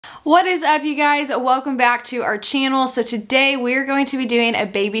What is up, you guys? Welcome back to our channel. So today we're going to be doing a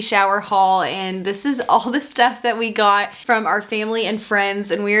baby shower haul, and this is all the stuff that we got from our family and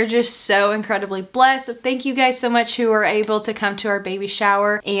friends, and we are just so incredibly blessed. So thank you guys so much who were able to come to our baby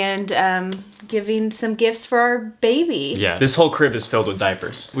shower and giving some gifts for our baby. Yeah, this whole crib is filled with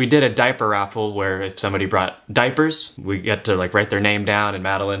diapers. We did a diaper raffle where if somebody brought diapers, we got to like write their name down, and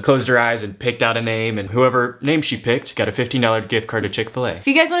Madeline closed her eyes and picked out a name, and whoever name she picked got a $15 gift card to Chick-fil-A. If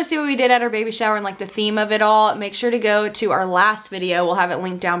you guys want to see what we did at our baby shower and like the theme of it all, make sure to go to our last video. We'll have it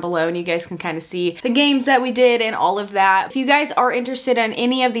linked down below and you guys can kind of see the games that we did and all of that. If you guys are interested in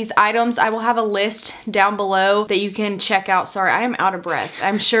any of these items, I will have a list down below that you can check out. Sorry, I am out of breath.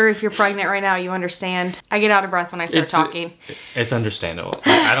 I'm sure if you're pregnant right now, you understand. I get out of breath when I start talking. It's understandable.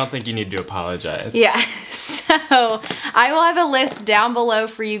 I don't think you need to apologize. Yeah, so I will have a list down below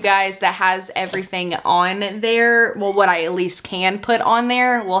for you guys that has everything on there. Well, what I at least can put on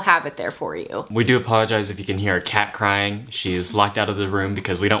there, we'll have it there for you. We do apologize if you can hear a cat crying. She is locked out of the room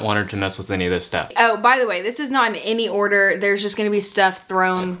because we don't want her to mess with any of this stuff. Oh, by the way, this is not in any order. There's just gonna be stuff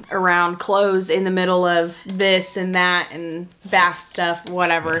thrown around, clothes in the middle of this and that and bath stuff,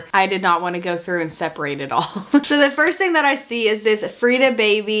 whatever. I did not want to go through and separate it all. So the first thing that I see is this Frida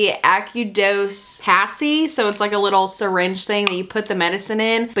Baby Accudose Passy. So it's like a little syringe thing that you put the medicine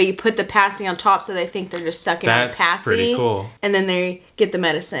in, but you put the passy on top so they think they're just sucking the passy. That's pretty cool. And then they get the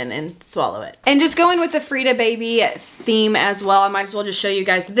medicine and swallow it. And just going with the Frida Baby theme as well, I might as well just show you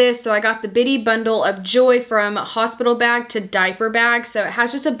guys this. So I got the Bitty Bundle of Joy from hospital bag to diaper bag. So it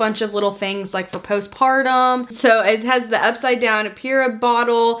has just a bunch of little things like for postpartum. So it has the upside down Apira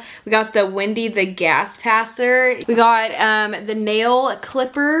bottle. We got the Wendy the gas passer. We got the nail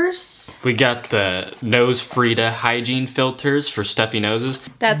clippers. We got the nose Frida hygiene filters for stuffy noses.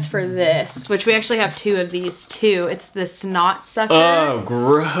 That's for this, which we actually have two of these too. It's the snot sucker. Oh,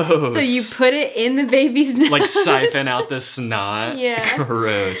 gross. So you put it in the baby's nose. Like siphon out the snot? Yeah.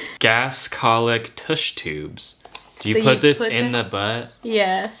 Gross. Gas colic tush tubes. Do you put this in the butt?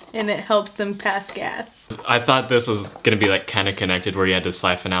 Yeah, and it helps them pass gas. I thought this was gonna be like kind of connected where you had to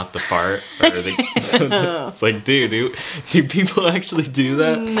siphon out the fart. Or it's like, dude, do people actually do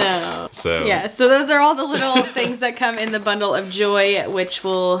that? No. So yeah, so those are all the little things that come in the bundle of joy, which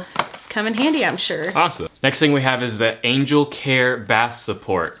will come in handy, I'm sure. Awesome. Next thing we have is the Angel Care Bath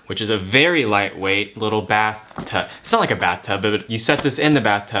Support, which is a very lightweight little bathtub. It's not like a bathtub, but you set this in the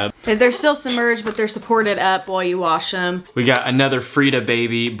bathtub. And they're still submerged, but they're supported up while you wash them. We got another Frida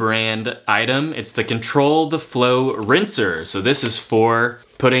Baby brand item. It's the Control the Flow Rinser. So this is for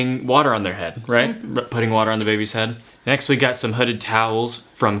putting water on their head, right? Putting water on the baby's head. Next we got some hooded towels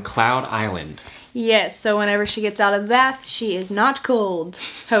from Cloud Island. Yes, so whenever she gets out of the bath, she is not cold,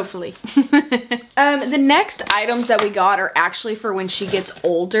 hopefully. The next items that we got are actually for when she gets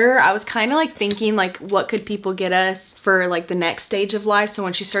older. I was kind of like thinking like what could people get us for like the next stage of life, so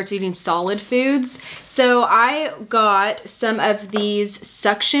when she starts eating solid foods. So I got some of these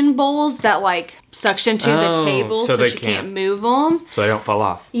suction bowls that like suction to the table so she can't move them. So they don't fall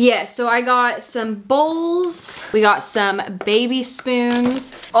off. Yeah, so I got some bowls. We got some baby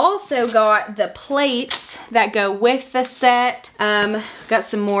spoons. Also got the plates that go with the set. Got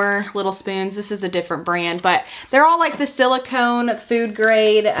some more little spoons. This is a different brand, but they're all like the silicone food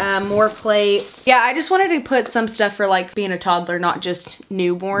grade, more plates. Yeah, I just wanted to put some stuff for like being a toddler, not just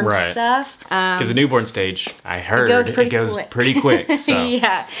newborn stuff. Because the newborn stage, I heard, it goes pretty quick. So.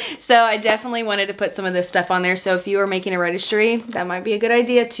 Yeah, so I definitely wanted to put some of this stuff on there. So if you are making a registry, that might be a good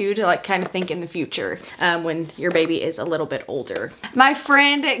idea too, to like kind of think in the future when your baby is a little bit older. My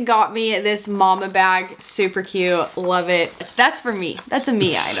friend got me this mama bag, super cute, love it. That's for me, that's a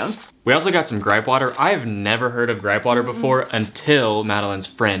me item. We also got some gripe water. I have never heard of gripe water before until Madeline's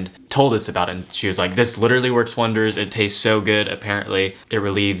friend told us about it. And she was like, this literally works wonders. It tastes so good. Apparently, it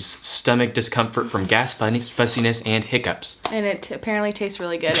relieves stomach discomfort from gas fussiness and hiccups. And it apparently tastes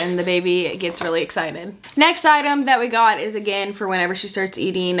really good and the baby gets really excited. Next item that we got is again for whenever she starts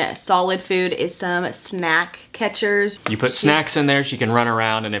eating solid food is some snack catchers. You put snacks in there, she can run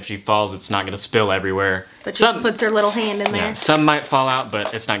around, and if she falls, it's not gonna spill everywhere. But she puts her little hand in there. Yeah, some might fall out,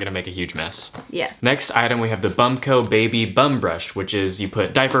 but it's not gonna make a huge mess. Yeah. Next item, we have the Bumco Baby Bum Brush, which is you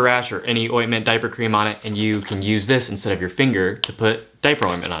put diaper rash or any ointment, diaper cream on it, and you can use this instead of your finger to put diaper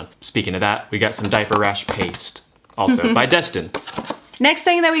ointment on. Speaking of that, we got some diaper rash paste, also by Destin. Next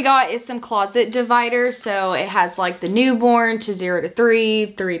thing that we got is some closet dividers. So it has like the newborn to 0 to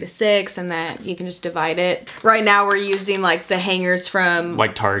 3, 3 to 6, and that you can just divide it. Right now we're using like the hangers from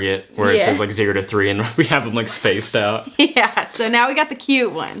like Target where it says like 0 to 3 and we have them like spaced out. Yeah, so now we got the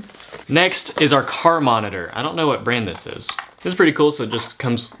cute ones. Next is our car monitor. I don't know what brand this is. This is pretty cool, so it just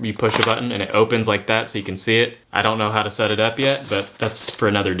comes, you push a button and it opens like that so you can see it. I don't know how to set it up yet, but that's for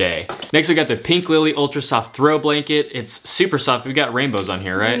another day. Next we got the Pink Lily Ultra Soft Throw Blanket. It's super soft. We got rainbows on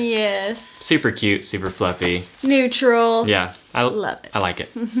here, right? Yes. Super cute, super fluffy. Neutral. Yeah, I love it. I like it.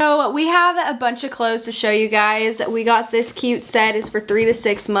 So we have a bunch of clothes to show you guys. We got this cute set. It's for 3 to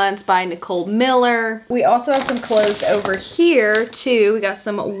 6 months by Nicole Miller. We also have some clothes over here too. We got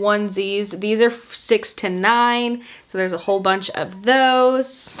some onesies. These are 6 to 9. So there's a whole bunch of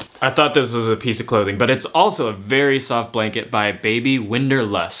those. I thought this was a piece of clothing, but it's also a very soft blanket by Baby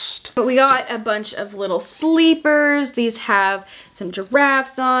Winderlust. But we got a bunch of little sleepers. These have some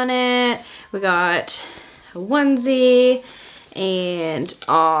giraffes on it. We got a onesie. And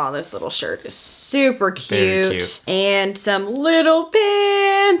oh, this little shirt is super cute. Very cute. And some little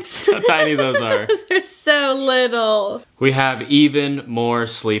pants. How tiny those are. They're so little. We have even more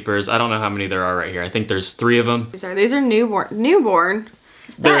sleepers. I don't know how many there are right here. I think there's 3 of them. These are newborn. Newborn?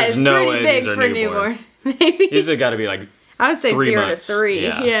 That is no pretty way big these are for newborn. Maybe. These have got to be like I would say 3 0 months. to 3.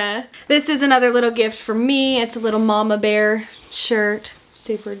 Yeah. This is another little gift for me. It's a little mama bear shirt.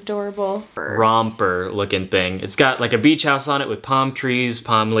 Super adorable. Romper looking thing. It's got like a beach house on it with palm trees,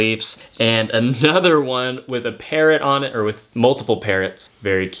 palm leaves, and another one with a parrot on it, or with multiple parrots.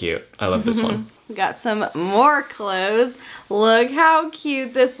 Very cute. I love this one. We got some more clothes. Look how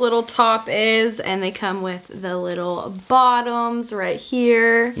cute this little top is, and they come with the little bottoms right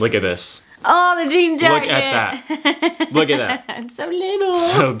here. Look at this. Oh, the jean jacket. Look at that. Look at that. It's so little.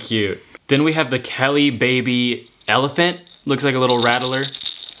 So cute. Then we have the Kelly Baby Elephant. Looks like a little rattler.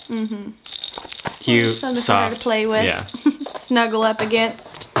 Cute, Something for soft. her to play with. Yeah. Snuggle up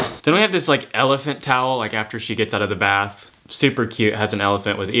against. Then we have this like elephant towel, like after she gets out of the bath. Super cute. Has an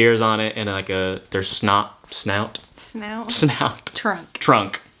elephant with ears on it and like their snout. Snout.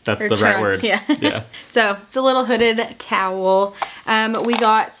 Trunk. That's Or the trunk, right word. yeah. Yeah. So it's a little hooded towel. We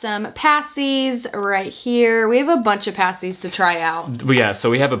got some passies right here. We have a bunch of passies to try out. Yeah, so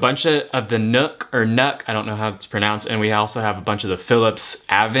we have a bunch of the Nook or Nuck, I don't know how it's pronounced, and we also have a bunch of the Philips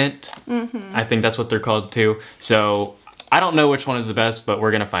Avent. I think that's what they're called too. So I don't know which one is the best, but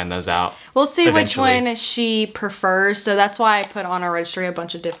we're gonna find those out. We'll see eventually. which one she prefers. So that's why I put on our registry a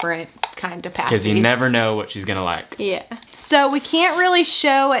bunch of different kind of passies. Because you never know what she's gonna like. Yeah. So we can't really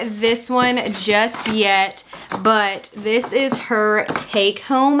show this one just yet, but this is her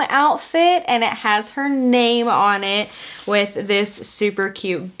take-home outfit, and it has her name on it with this super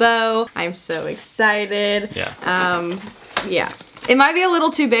cute bow. I'm so excited. Yeah. Yeah. It might be a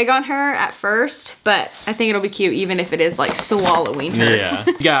little too big on her at first, but I think it'll be cute even if it is like swallowing her. Yeah.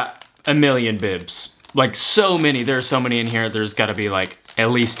 You got a million bibs. Like so many. There are so many in here. There's gotta be like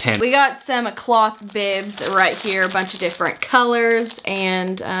at least 10. We got some cloth bibs right here, a bunch of different colors,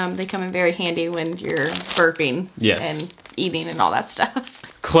 and they come in very handy when you're burping and eating and all that stuff.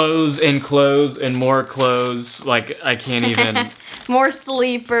 Clothes and clothes and more clothes. Like I can't even. More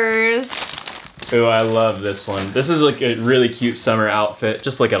sleepers. Ooh, I love this one. This is like a really cute summer outfit.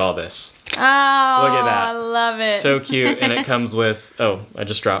 Just look at all this. Oh, look at that. I love it. So cute, and it comes with, oh, I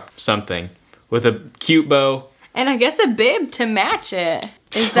just dropped something. With a cute bow. And I guess a bib to match it.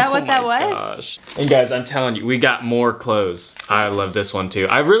 Is that what that was? Gosh. And guys, I'm telling you, we got more clothes. I love this one too.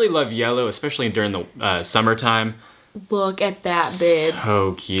 I really love yellow, especially during the summertime. Look at that bib.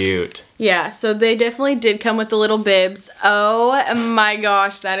 So cute. Yeah, so they definitely did come with the little bibs. Oh my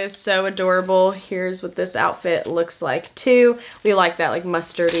gosh, that is so adorable. Here's what this outfit looks like too. We like that like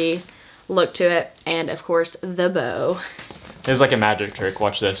mustardy look to it. And of course, the bow. It's like a magic trick.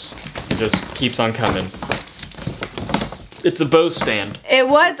 Watch this. It just keeps on coming. It's a bow stand. It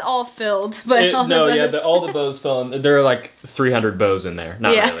was all filled, but all the bows fell in. There are like 300 bows in there.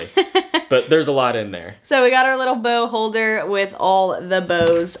 Not really. But there's a lot in there. So we got our little bow holder with all the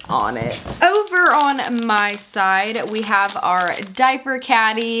bows on it. Over on my side, we have our diaper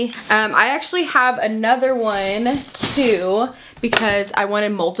caddy. I actually have another one too, because I wanted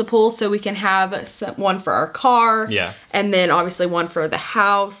multiple so we can have one for our car. Yeah. And then obviously one for the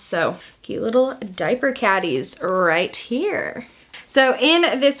house. So cute little diaper caddies right here. So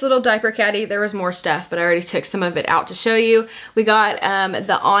in this little diaper caddy, there was more stuff, but I already took some of it out to show you. We got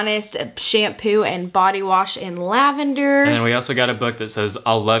the Honest shampoo and body wash in lavender. And then we also got a book that says,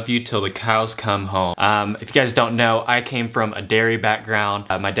 I'll love you till the cows come home. If you guys don't know, I came from a dairy background.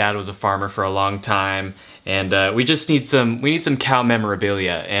 My dad was a farmer for a long time. And we just need some cow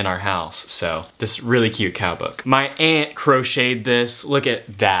memorabilia in our house. So this really cute cow book. My aunt crocheted this. Look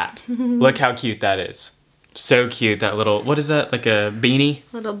at that. Look how cute that is. So cute, that little, what is that, like a beanie?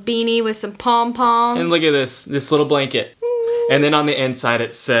 Little beanie with some pom-poms. And look at this little blanket. And then on the inside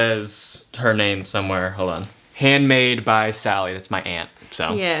it says her name somewhere, hold on. handmade by Sally. That's my aunt,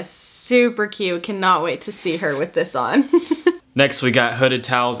 so. Yes, super cute. Cannot wait to see her with this on. Next, we got hooded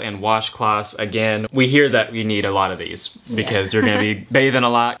towels and washcloths. Again, we hear that we need a lot of these because you're gonna be bathing a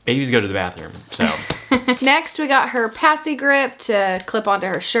lot. Babies go to the bathroom, so. Next, we got her passy grip to clip onto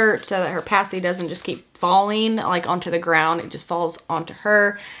her shirt so that her passy doesn't just keep falling like onto the ground. It just falls onto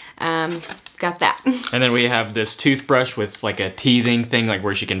her. Got that. And then we have this toothbrush with like a teething thing, like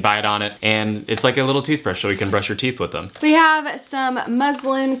where she can bite on it. And it's like a little toothbrush so you can brush your teeth with them. We have some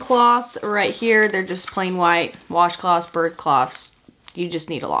muslin cloths right here. They're just plain white washcloths, bird cloths. You just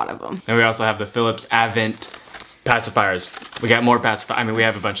need a lot of them. And we also have the Philips Avent pacifiers. We got more pacifiers. I mean, we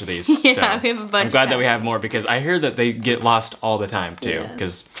have a bunch of these. Yeah, so we have a bunch. I'm glad that we have more because I hear that they get lost all the time too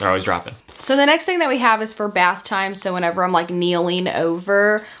because they're always dropping. So the next thing that we have is for bath time. So whenever I'm like kneeling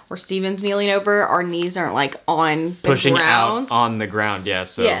over or Steven's kneeling over, our knees aren't like on the pushing ground. Out on the ground, yeah.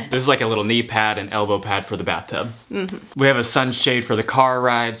 So this is like a little knee pad and elbow pad for the bathtub. We have a sunshade for the car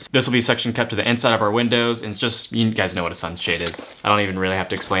rides. This will be suction cup to the inside of our windows. And it's just, you guys know what a sunshade is. I don't even really have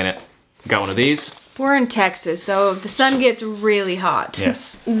to explain it. Got one of these. We're in Texas, so the sun gets really hot.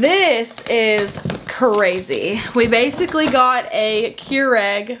 Yes. This is crazy. We basically got a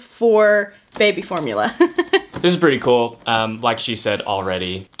Keurig for baby formula. This is pretty cool. Like she said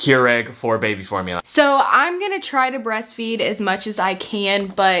already, Keurig for baby formula. So I'm gonna try to breastfeed as much as I can,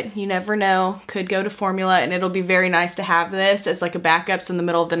 but you never know. Could go to formula, and it'll be very nice to have this as like a backup. So in the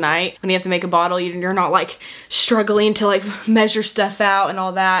middle of the night, when you have to make a bottle, you're not like struggling to like measure stuff out and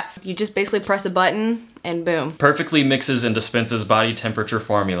all that. You just basically press a button and boom. Perfectly mixes and dispenses body temperature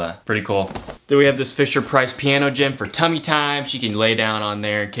formula. Pretty cool. Then we have this Fisher-Price piano gym for tummy time. She can lay down on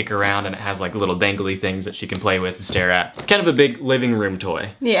there and kick around, and it has like little dangly things that she can play with and stare at. Kind of a big living room toy.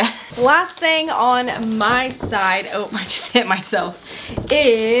 Yeah. Last thing on my side, oh, I just hit myself,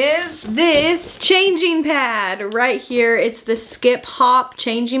 is this changing pad right here. It's the Skip Hop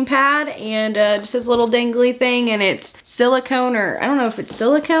changing pad, and just this little dangly thing, and it's silicone, or I don't know if it's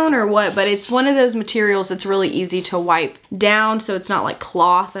silicone or what, but it's one of those materials that's really easy to wipe down, so it's not like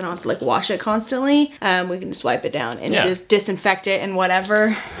cloth. I don't have to like wash it constantly. We can just wipe it down and just disinfect it and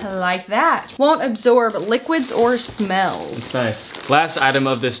whatever like that. Won't absorb liquids or smells. It's nice. Last item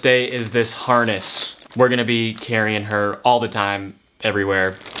of this day is this harness. We're gonna be carrying her all the time,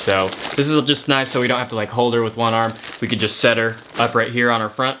 everywhere. So this is just nice so we don't have to like hold her with one arm. We could just set her up right here on her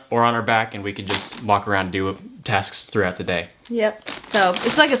front or on her back, and we could just walk around and do tasks throughout the day. Yep. So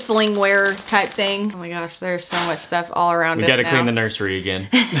it's like a sling wear type thing. Oh my gosh, there's so much stuff all around us now. We gotta clean the nursery again.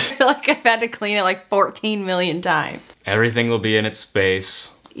 I feel like I've had to clean it like 14 million times. Everything will be in its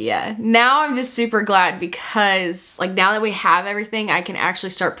space. Yeah, now I'm just super glad because like now that we have everything, I can actually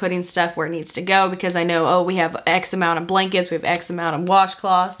start putting stuff where it needs to go, because I know, oh, we have X amount of blankets, we have X amount of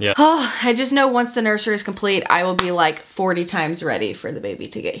washcloths. Yeah. Oh, I just know once the nursery is complete, I will be like 40 times ready for the baby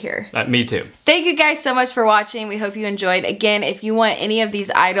to get here. Me too. Thank you guys so much for watching. We hope you enjoyed. Again, if you want any of these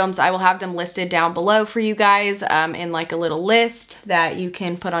items, I will have them listed down below for you guys in like a little list that you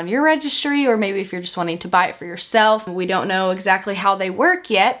can put on your registry, or maybe if you're just wanting to buy it for yourself. We don't know exactly how they work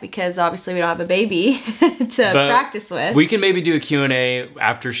yet because obviously we don't have a baby to practice with. We can maybe do a Q&A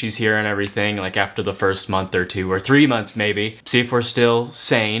after she's here and everything, like after the first month or 2 or 3 months maybe. See if we're still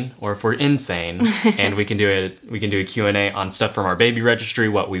sane or if we're insane. And we can do a Q&A on stuff from our baby registry,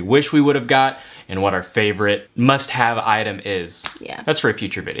 what we wish we would have got, and what our favorite must-have item is. Yeah. That's for a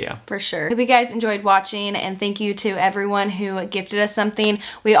future video. For sure. Hope you guys enjoyed watching, and thank you to everyone who gifted us something.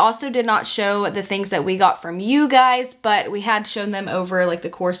 We also did not show the things that we got from you guys, but we had shown them over like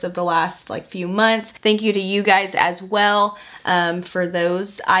the course of the last like few months. Thank you to you guys as well for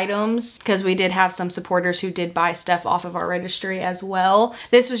those items, because we did have some supporters who did buy stuff off of our registry as well.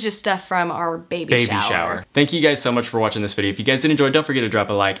 This was just stuff from our baby shower. Thank you guys so much for watching this video. If you guys did enjoy, don't forget to drop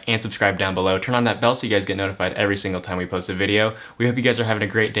a like and subscribe down below. Turn on that bell so you guys get notified every single time we post a video. We hope you guys are having a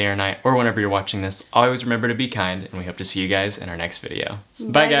great day or night, or whenever you're watching this. Always remember to be kind, and we hope to see you guys in our next video.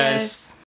 Bye guys.